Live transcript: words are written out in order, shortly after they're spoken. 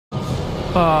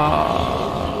Uh...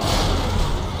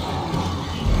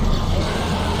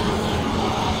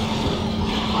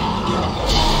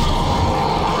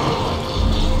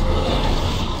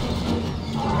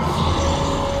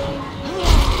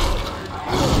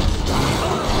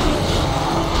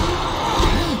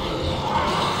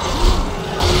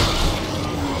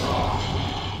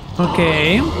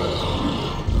 Okay.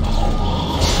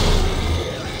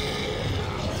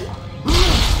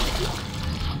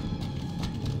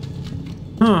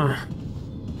 Huh.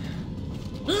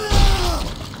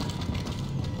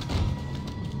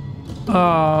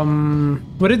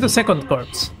 Where is the second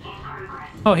corpse?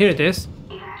 Oh, here it is.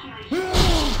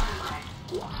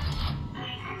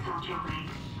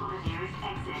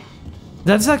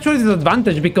 That's actually the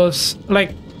advantage because,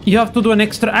 like, you have to do an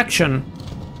extra action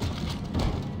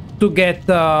to get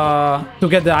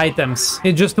the items.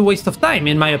 It's just a waste of time,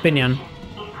 in my opinion.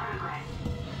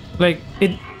 Like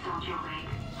it.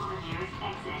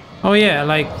 Oh yeah,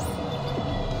 like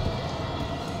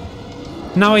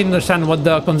now I understand what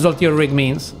the consult your rig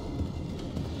means.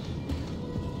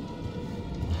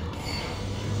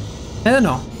 I don't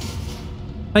know.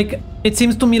 Like it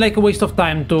seems to me like a waste of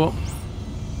time to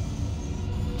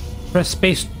press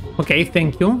space. Okay,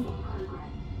 thank you.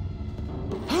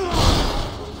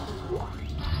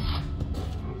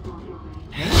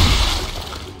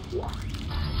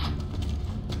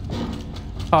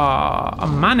 A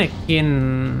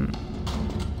mannequin.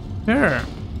 Sure.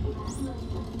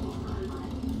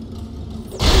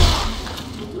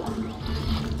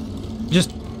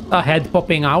 Just a head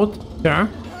popping out. Sure.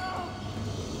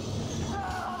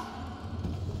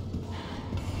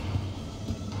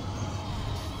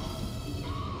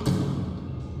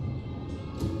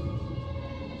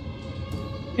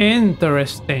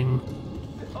 Interesting.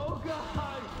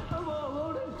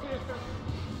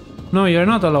 No, you're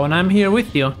not alone. I'm here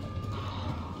with you.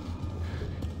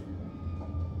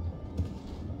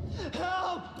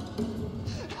 Help!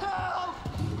 Help!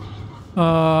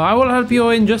 I will help you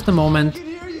in just a moment. I can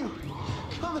hear you.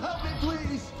 Come help me,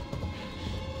 please.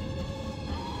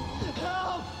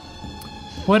 Help!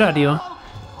 Where are you?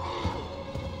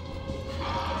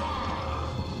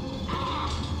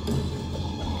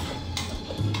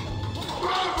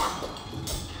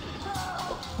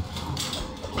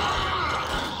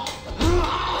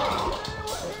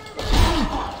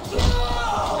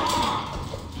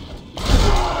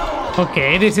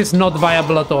 Okay, this is not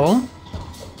viable at all.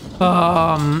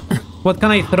 What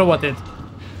can I throw at it? Is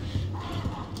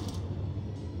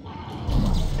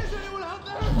anyone out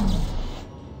there?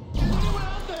 Is anyone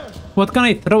out there? What can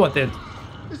I throw at it?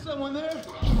 Is someone there?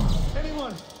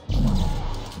 Anyone?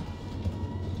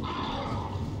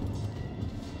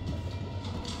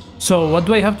 So, what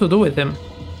do I have to do with him?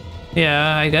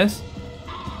 Yeah, I guess.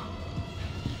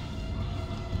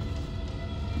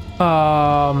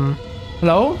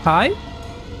 Hello? Hi?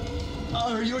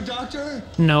 Are you a doctor?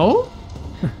 No?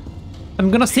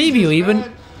 I'm gonna save you, even.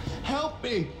 Man, help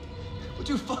me! Would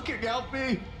you fucking help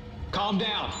me? Calm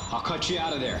down. I'll cut you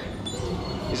out of there.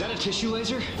 Is that a tissue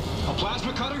laser? A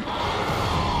plasma cutter?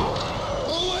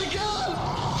 Oh my god!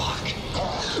 Fuck!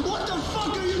 What the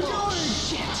fuck are you doing?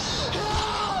 Shit!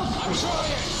 Help! I'm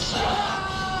trying!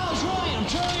 I'm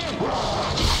trying!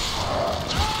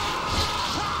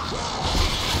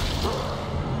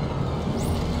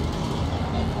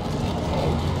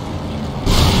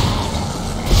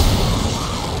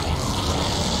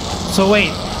 So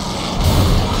wait.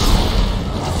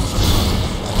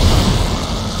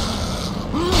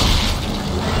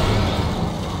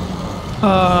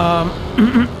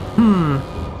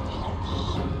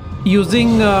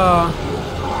 Using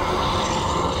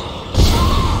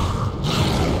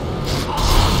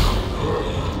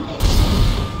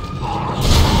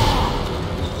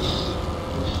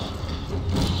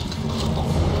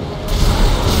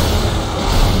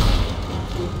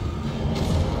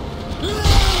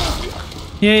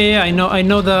yeah, I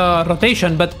know the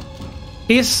rotation, but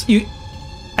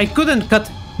I couldn't cut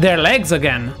their legs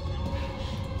again.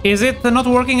 Is it not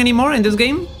working anymore in this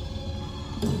game?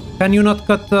 Can you not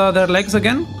cut their legs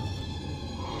again?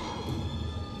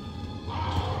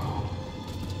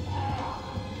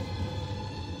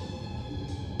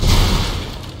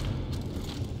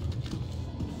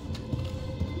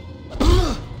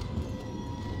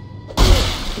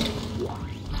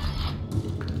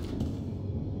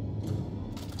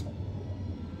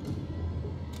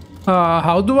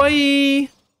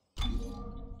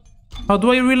 How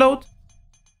do I reload?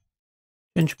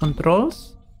 Change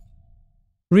controls.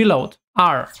 Reload.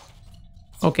 R.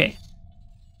 Okay.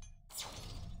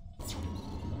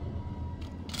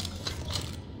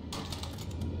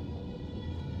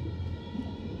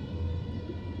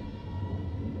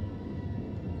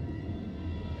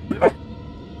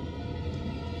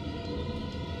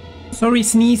 Sorry,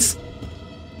 sneeze.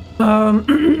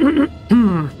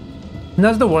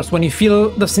 That's the worst, when you feel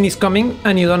the sneeze coming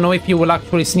and you don't know if you will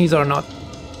actually sneeze or not.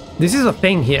 This is a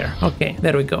thing here. Okay,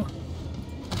 there we go.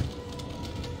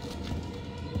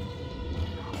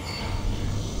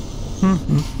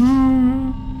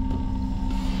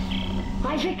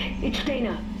 Isaac, it's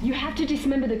Dana. You have to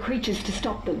dismember the creatures to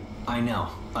stop them. I know.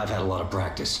 I've had a lot of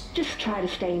practice. Just try to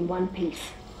stay in one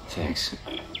piece. Thanks.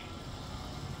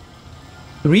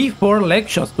 3-4 leg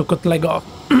shots to cut leg off.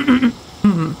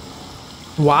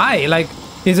 Why? Like,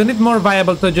 isn't it more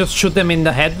viable to just shoot them in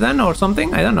the head then or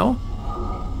something? I don't know.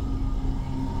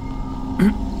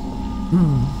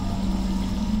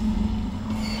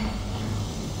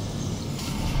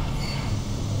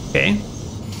 Okay.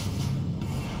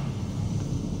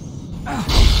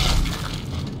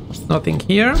 Nothing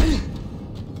here.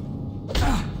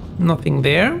 Nothing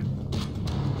there.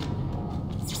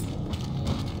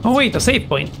 Oh wait, a save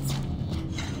point.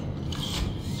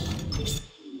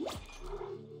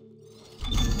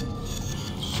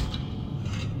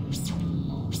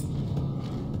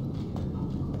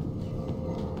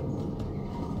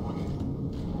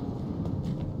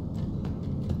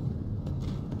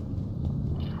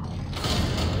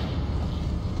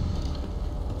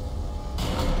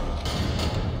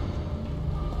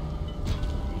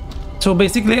 So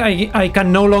basically I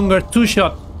can no longer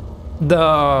two-shot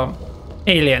the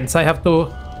aliens. I have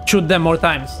to shoot them more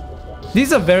times. This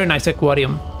is a very nice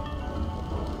aquarium.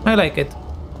 I like it.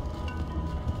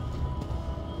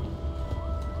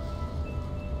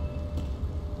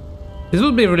 This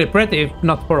would be really pretty if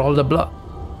not for all the blood.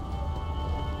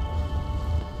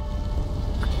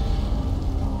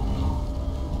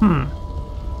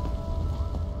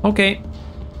 Okay.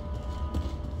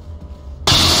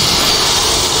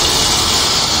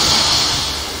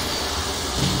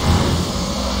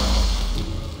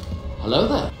 Hello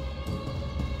there.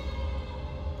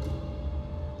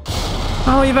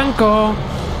 Oh, Ivanko.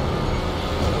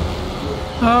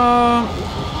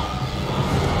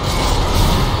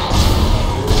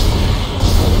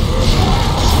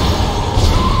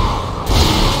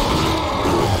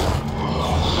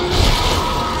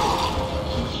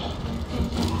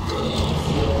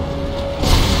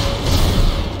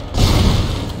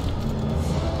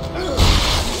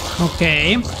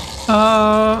 OK.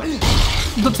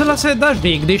 Docela se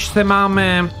daří, když se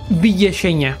máme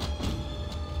vyděšeně.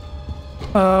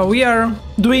 We are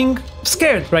doing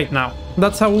scared right now.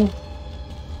 That's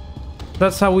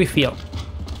how we feel.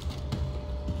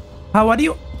 How are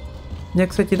you?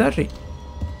 Jak se ti daří?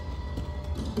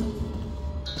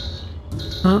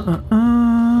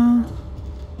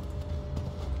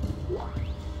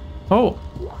 Oh.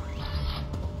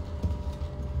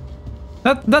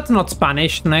 That's not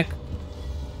Spanish, Nick.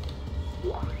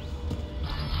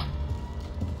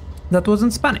 That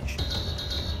wasn't Spanish.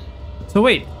 So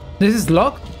wait, this is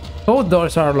locked? Both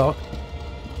doors are locked.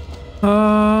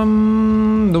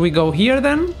 Do we go here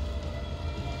then?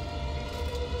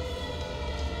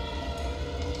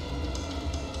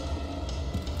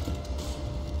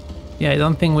 Yeah, I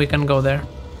don't think we can go there.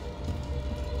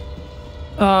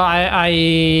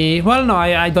 Well, no,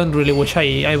 I don't really wish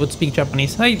I would speak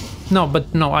Japanese.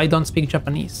 No, I don't speak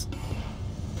Japanese.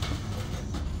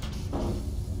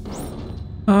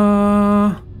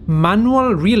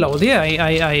 Manual reload. Yeah,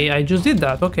 I just did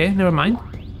that. Okay, never mind.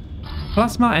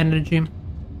 Plasma energy.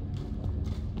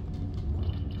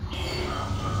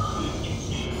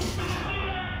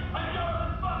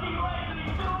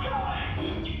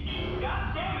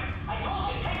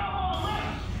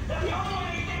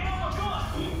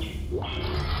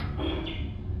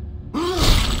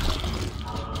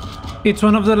 It's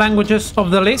one of the languages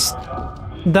of the list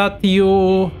that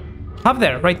you have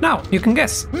there right now. You can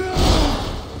guess.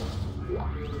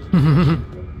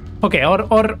 Okay,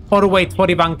 or wait for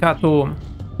Ivanka to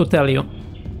tell you.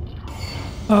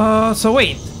 So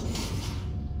wait.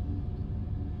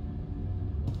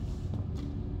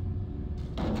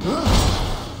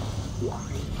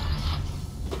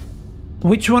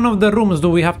 Which one of the rooms do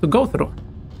we have to go through?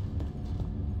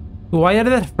 Why are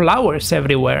there flowers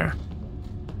everywhere?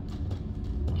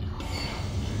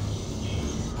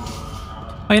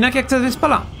 A jinak jak se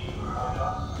vyspala?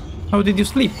 How did you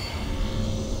sleep?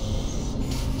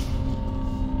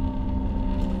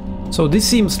 So this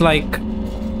seems like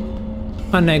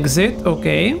an exit,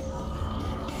 okay.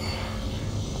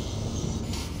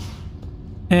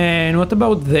 And what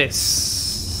about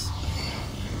this?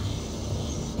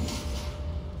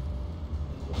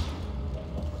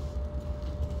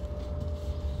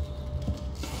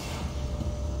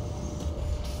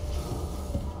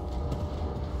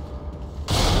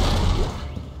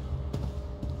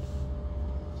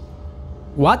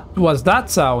 What was that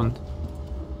sound?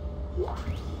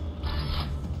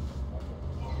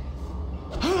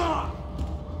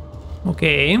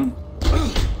 Okay.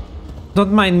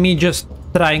 Don't mind me just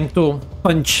trying to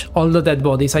punch all the dead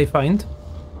bodies I find.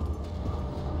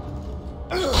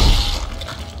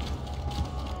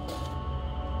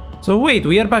 So wait,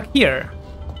 we are back here.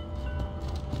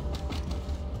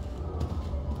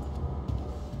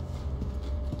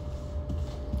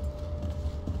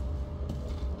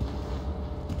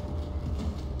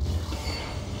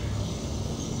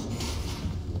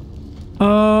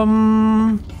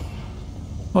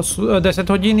 O 10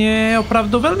 hodin je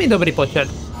opravdu velmi dobrý počet.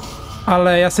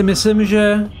 Ale já si myslím,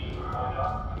 že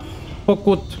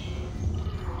pokud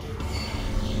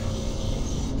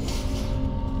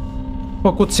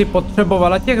si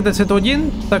potřebovala těch 10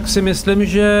 hodin, tak si myslím,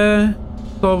 že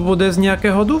to bude z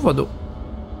nějakého důvodu.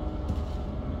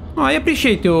 No, I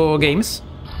appreciate you, games.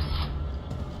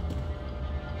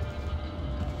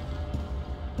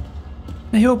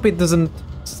 I hope it doesn't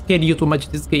scare you too much,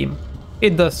 this game.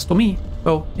 It does to me,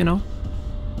 so, you know.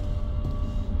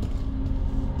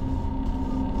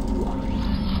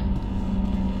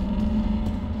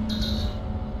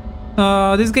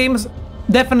 This game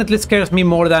definitely scares me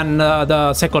more than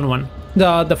the second one.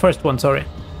 The first one, sorry.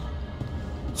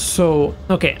 So,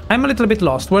 okay, I'm a little bit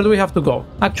lost. Where do we have to go?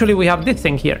 Actually, we have this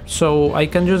thing here, so I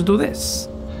can just do this.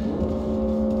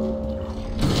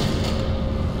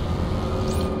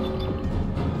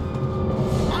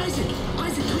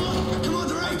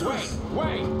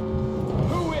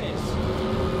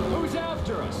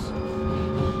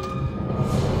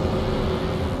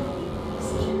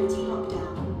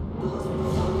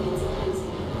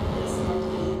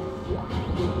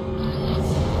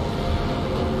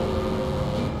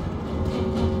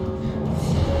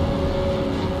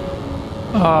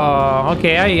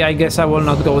 Okay, I guess I will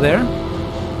not go there.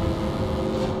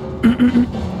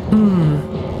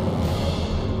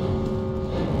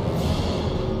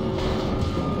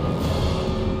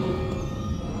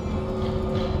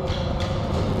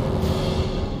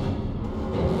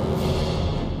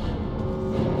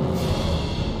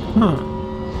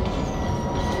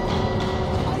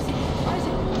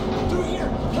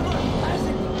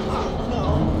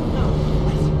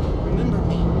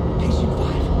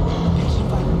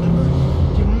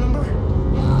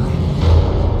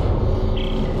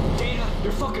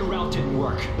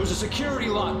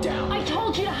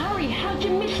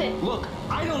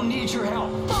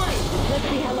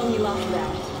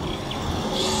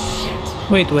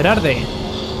 Wait, where are they?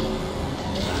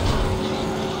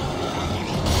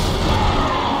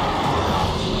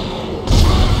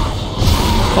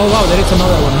 Oh wow, there is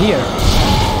another one here.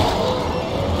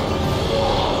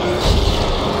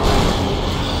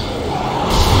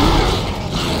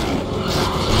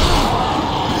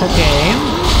 Okay.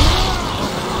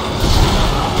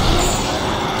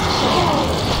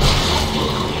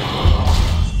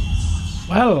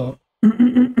 Well.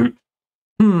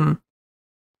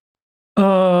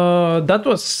 That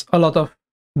was a lot of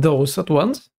those at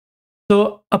once.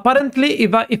 So apparently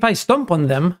if I stomp on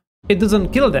them, it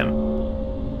doesn't kill them.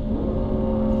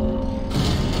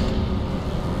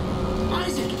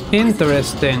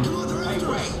 Interesting.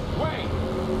 Wait.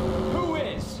 Who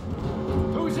is?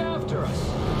 Who's after us?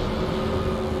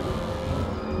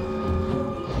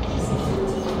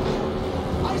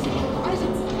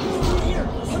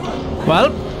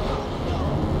 Well,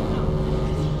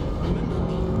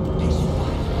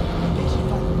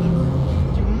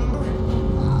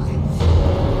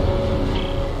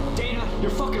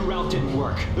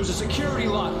 There's a security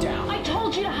lockdown. I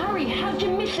told you to hurry. How'd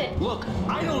you miss it? Look,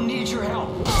 I don't need your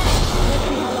help. Let's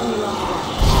see how long you lost that.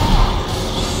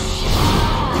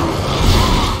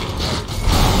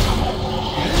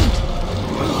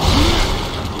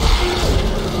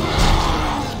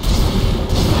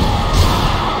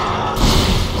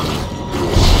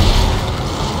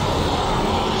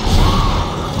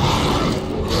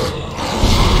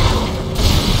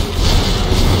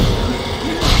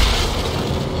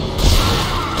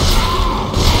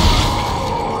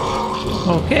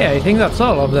 Okay, I think that's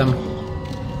all of them.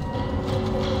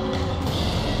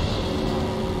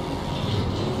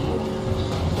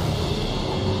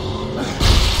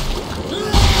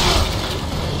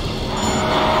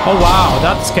 Oh wow,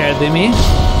 that scared me.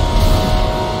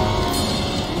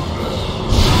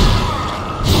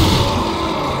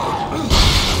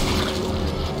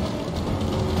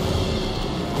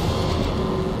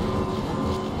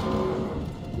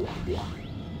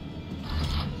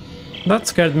 That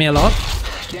scared me a lot.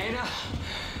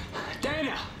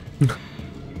 Dana!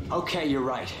 Okay, you're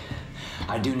right.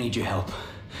 I do need your help.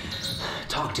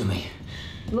 Talk to me.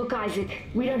 Look, Isaac,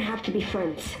 we don't have to be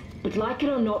friends. But like it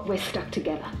or not, we're stuck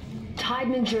together.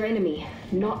 Tideman's your enemy,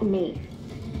 not me.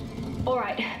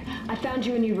 Alright, I found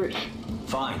you a new route.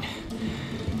 Fine.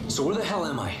 So where the hell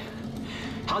am I?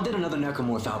 How did another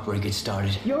necromorph outbreak get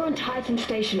started? You're on Titan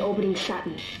Station orbiting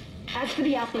Saturn. As for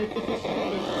the outbreak...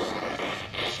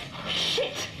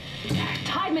 Shit!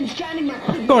 Tideman's jamming my...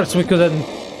 Of course we couldn't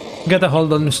get a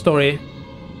hold on the story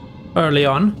early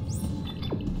on.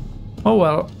 Oh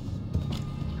well.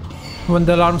 When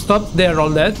the alarm stopped, they're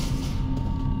all dead.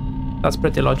 That's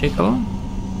pretty logical.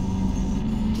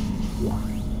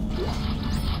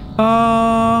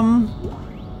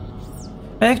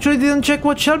 I actually didn't check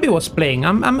what Shelby was playing.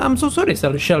 I'm so sorry,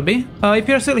 Shelby. If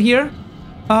you're still here,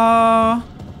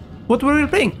 what were we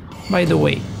playing, by the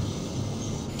way?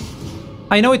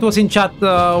 I know it was in chat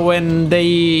when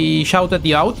they shouted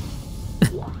you out,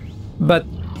 but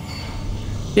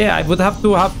yeah, I would have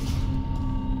to have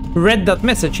read that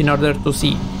message in order to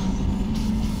see.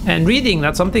 And reading,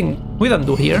 that's something we don't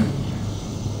do here.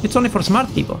 It's only for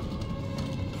smart people.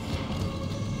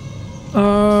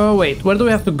 Wait, where do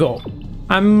we have to go?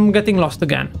 I'm getting lost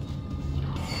again.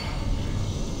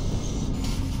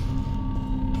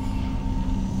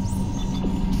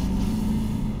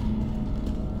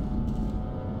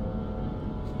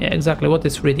 Yeah, exactly. What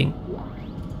is reading?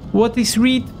 What is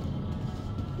read?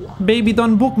 Baby,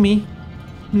 don't book me.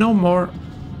 No more.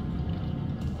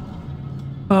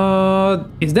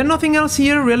 Is there nothing else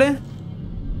here, really?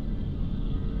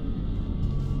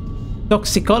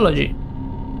 Toxicology.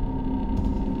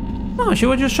 Oh, she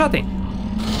was just shouting.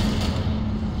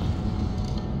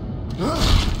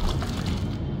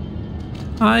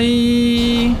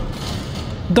 I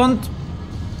don't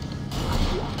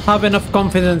have enough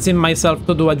confidence in myself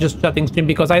to do a just chatting stream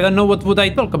because I don't know what would I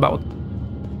talk about.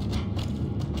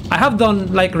 I have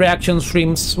done like reaction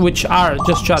streams which are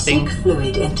just chatting.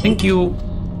 Thank you.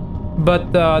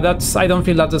 But that's, I don't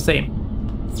feel that's the same.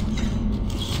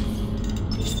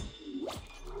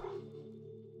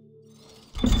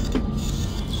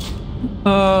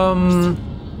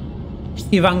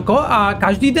 Ivanko, a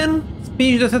každý den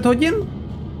spíš 10 hodin?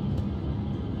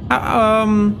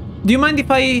 Do you mind if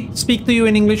I speak to you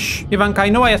in English, Ivanka? I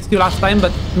know I asked you last time,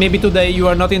 but maybe today you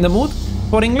are not in the mood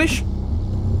for English.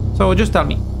 So just tell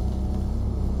me.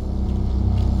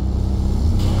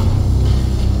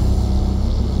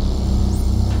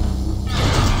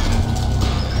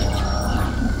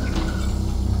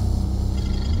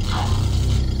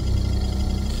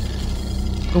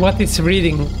 What is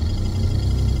reading?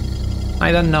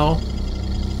 I don't know.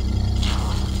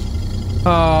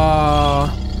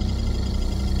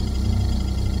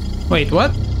 Wait,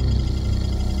 what?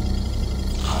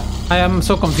 I am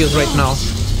so confused right now.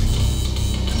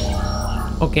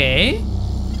 Okay.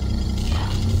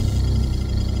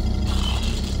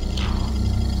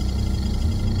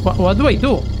 What do I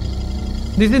do?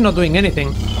 This is not doing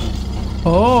anything.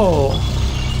 Oh.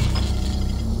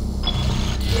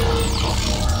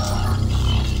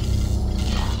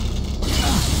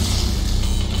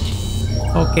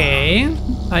 Okay,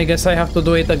 I guess I have to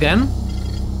do it again.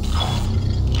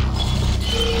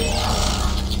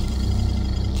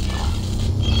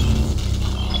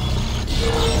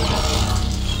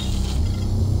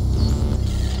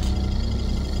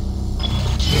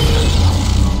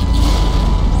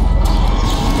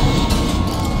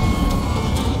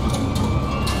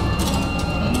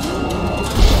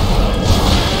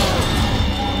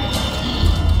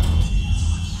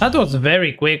 That was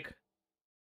very quick.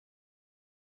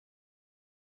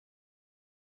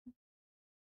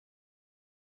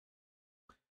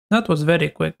 That was very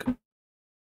quick.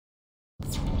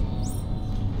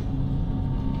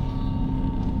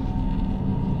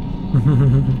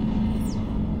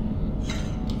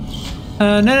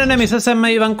 Ne, myslel jsem,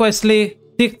 Ivanko, jestli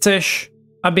ty chceš,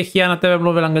 abych já na tebe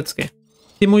mluvil anglicky.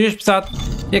 Ty můžeš psát,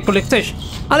 jakkoliv chceš,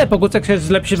 ale pokud se chceš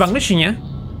zlepšit v angličtině,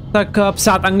 tak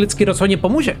psát anglicky rozhodně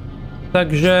pomůže.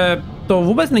 Takže to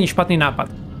vůbec není špatný nápad.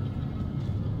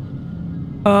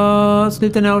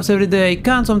 Sleep 10 hours every day. I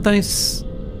can sometimes...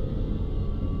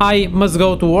 I must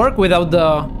go to work without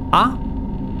the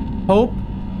Hope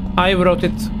I wrote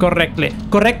it correctly.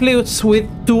 Correctly it's with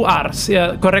 2 R's.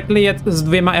 Correctly je s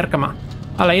 2 R'kama.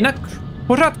 Ale jinak v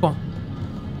pořádku.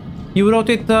 You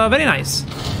wrote it very nice.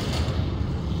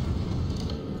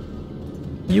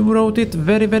 You wrote it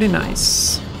very, very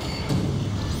nice.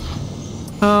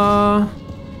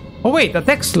 Oh wait, a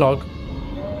text log.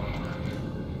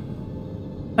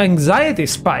 Anxiety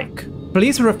spike.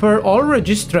 Please refer all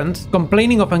registrants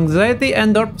complaining of anxiety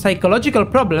and/or psychological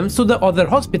problems to the other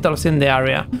hospitals in the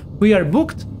area. We are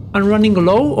booked and running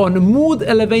low on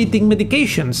mood-elevating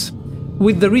medications.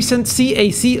 with the recent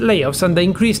CAC layoffs and the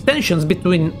increased tensions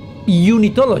between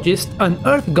unitologists and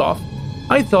EarthGov,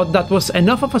 I thought that was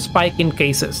enough of a spike in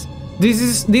cases.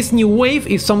 This new wave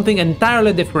is something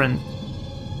entirely different.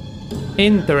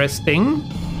 Interesting.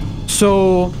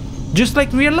 So, just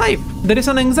like real life, there is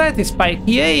an anxiety spike.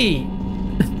 Yay!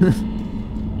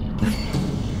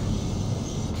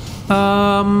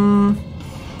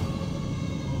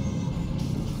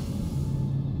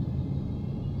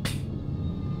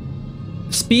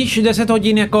 Spíš 10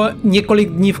 hodin jako několik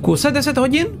dní v kuse 10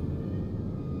 hodin?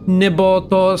 Nebo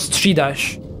to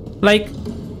střídáš? Like,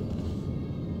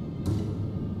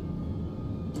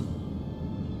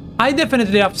 I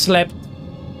definitely have slept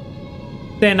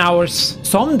 10 hours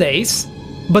some days,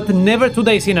 but never 2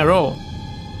 days in a row.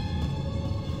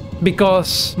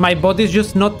 Because my body is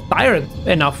just not tired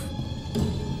enough.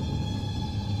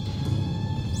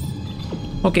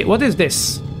 Okay, what is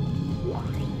this?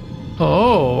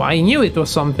 Oh, I knew it was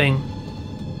something.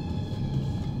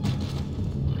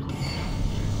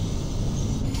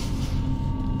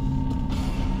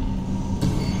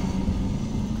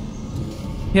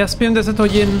 Já spím 10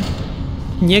 hodin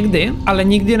někdy, ale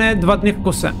nikdy ne 2 dny v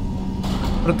kuse.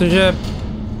 Protože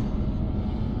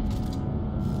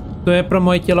to je pro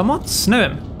moje tělo moc,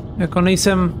 nevím. Jako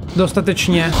nejsem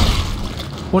dostatečně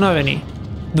unavený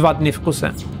 2 dny v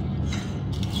kuse.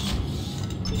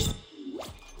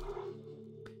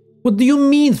 What do you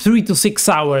mean 3 to 6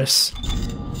 hours?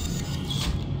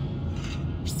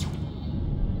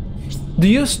 Do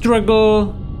you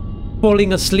struggle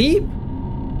falling asleep?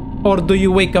 Or do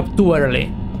you wake up too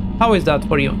early? How is that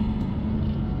for you?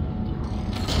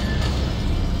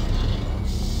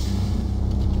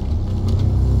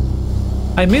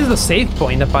 I missed the save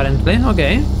point apparently,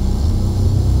 okay.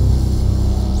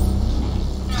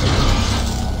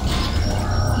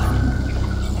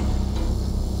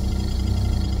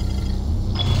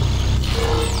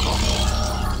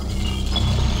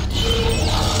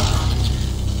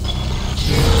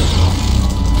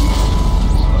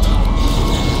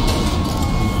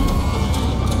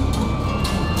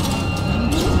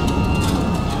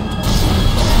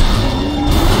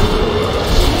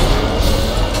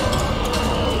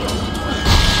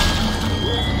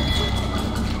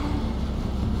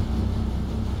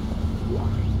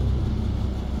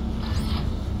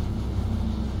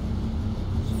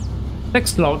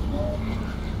 Text log.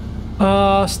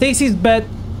 Stacy's bed,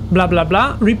 blah blah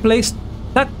blah, replaced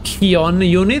tachyon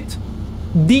unit,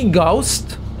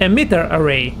 degaussed emitter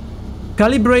array,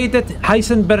 calibrated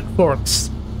Heisenberg forks.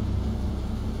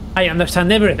 I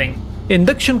understand everything.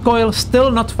 Induction coil still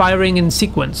not firing in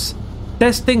sequence.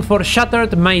 Testing for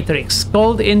shattered matrix.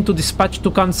 Called in to dispatch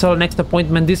to cancel next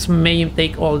appointment. This may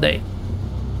take all day.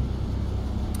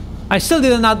 I still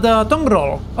didn't add the tongue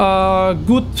roll.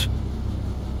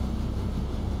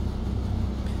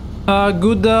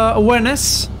 Good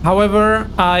awareness. However,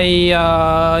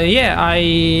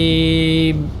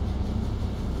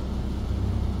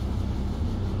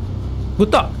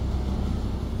 good talk.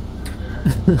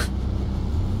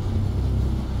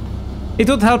 It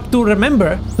would help to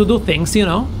remember to do things, you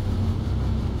know.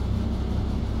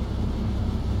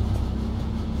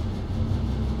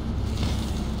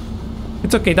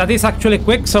 It's okay, that is actually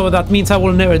quick, so that means I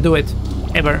will never do it,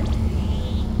 ever.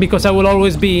 Because I will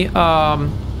always be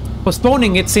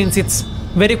postponing it since it's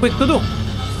very quick to do.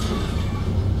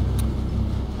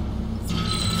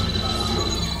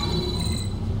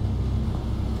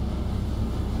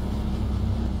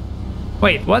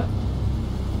 Wait, what?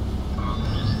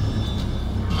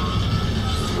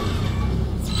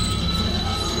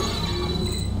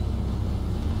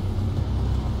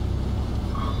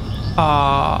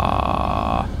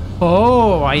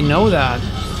 Oh, I know that.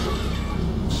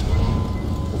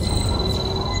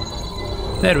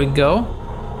 There we go.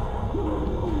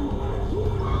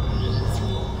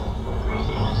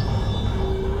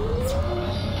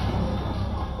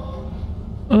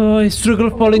 I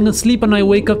struggle falling asleep and I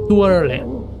wake up too early.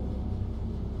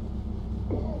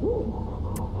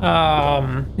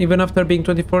 Even after being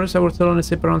 24 hours, I will still only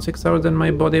sleep around 6 hours and my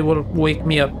body will wake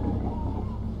me up.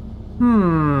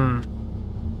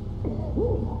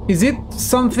 Is it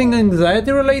something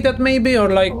anxiety related maybe, or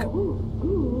like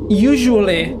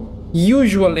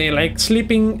usually like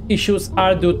sleeping issues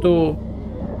are due to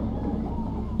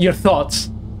your thoughts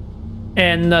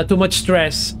and too much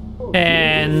stress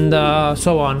and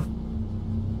so on.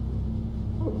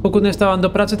 Pokud nestávám do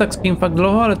práce, tak spím fakt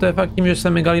dlouho, ale to je fakt tím, že se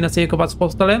mi Galina chce kopat z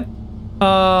postele.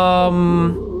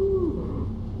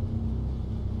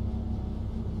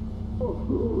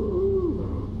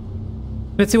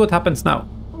 Let's see what happens now.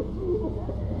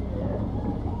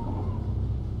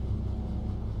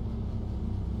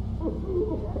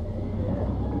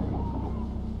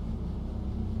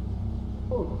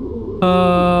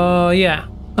 Yeah.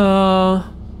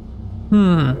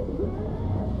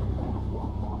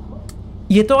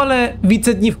 Je to ale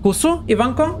více dní v kusu,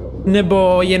 Ivanko?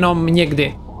 Nebo jenom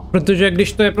někdy? Protože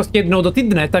když to je prostě jednou do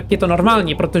týdne, tak je to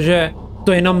normální, protože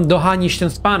to jenom doháníš ten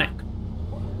spánek.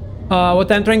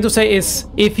 What I'm trying to say is,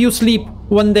 if you sleep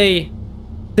one day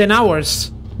 10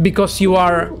 hours because you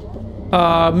are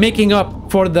making up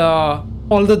for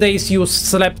all the days you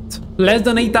slept less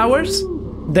than 8 hours,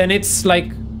 then it's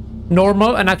like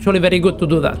normal and actually very good to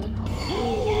do that.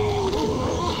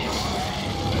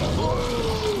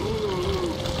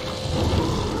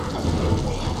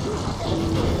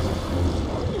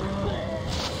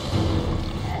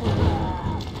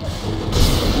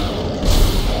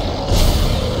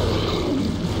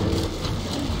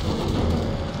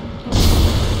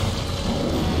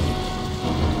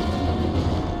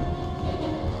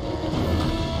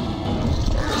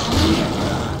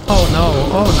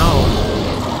 Oh no.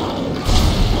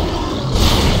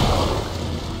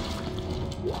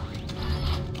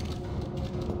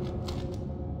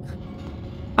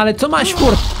 Ale co máš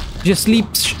furt? Že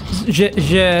sleeps,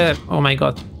 že... Oh my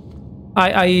god.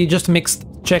 I just mixed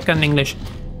Czech and English.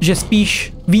 Že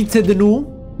spíš více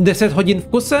dnů, 10 hodin v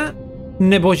kuse,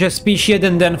 nebo že spíš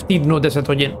jeden den v týdnu 10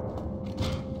 hodin?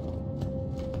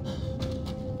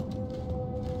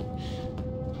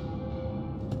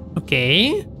 OK.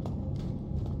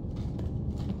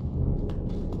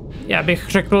 Já bych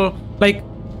řekl, like,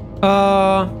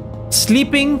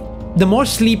 sleeping,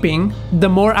 the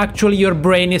more actually your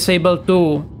brain is able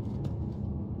to,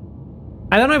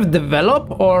 I don't know if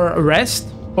develop or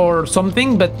rest or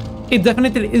something, but it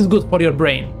definitely is good for your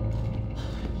brain.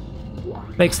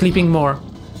 Like sleeping more.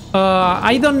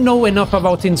 I don't know enough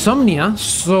about insomnia,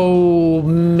 so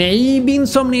maybe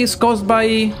insomnia is caused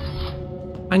by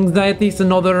anxieties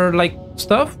and other like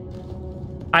stuff.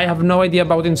 I have no idea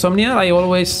about insomnia. I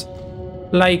always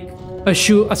like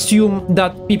assume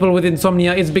that people with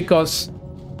insomnia is because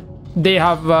they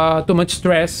have too much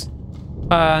stress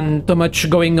and too much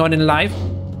going on in life,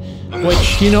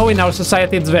 which, you know, in our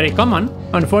society it's very common,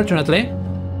 unfortunately.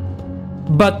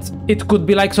 But it could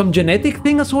be like some genetic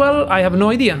thing as well. I have no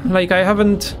idea. Like, I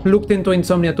haven't looked into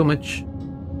insomnia too much.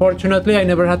 Fortunately, I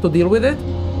never had to deal with it.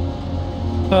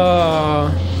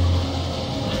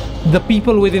 The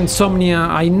people with insomnia,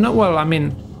 I know, well, I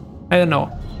mean, I don't know.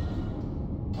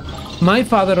 My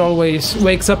father always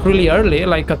wakes up really early,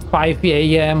 like at 5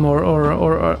 a.m.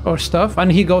 or stuff,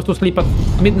 and he goes to sleep at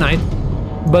midnight.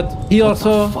 But he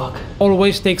also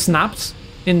always takes naps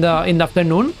in the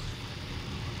afternoon.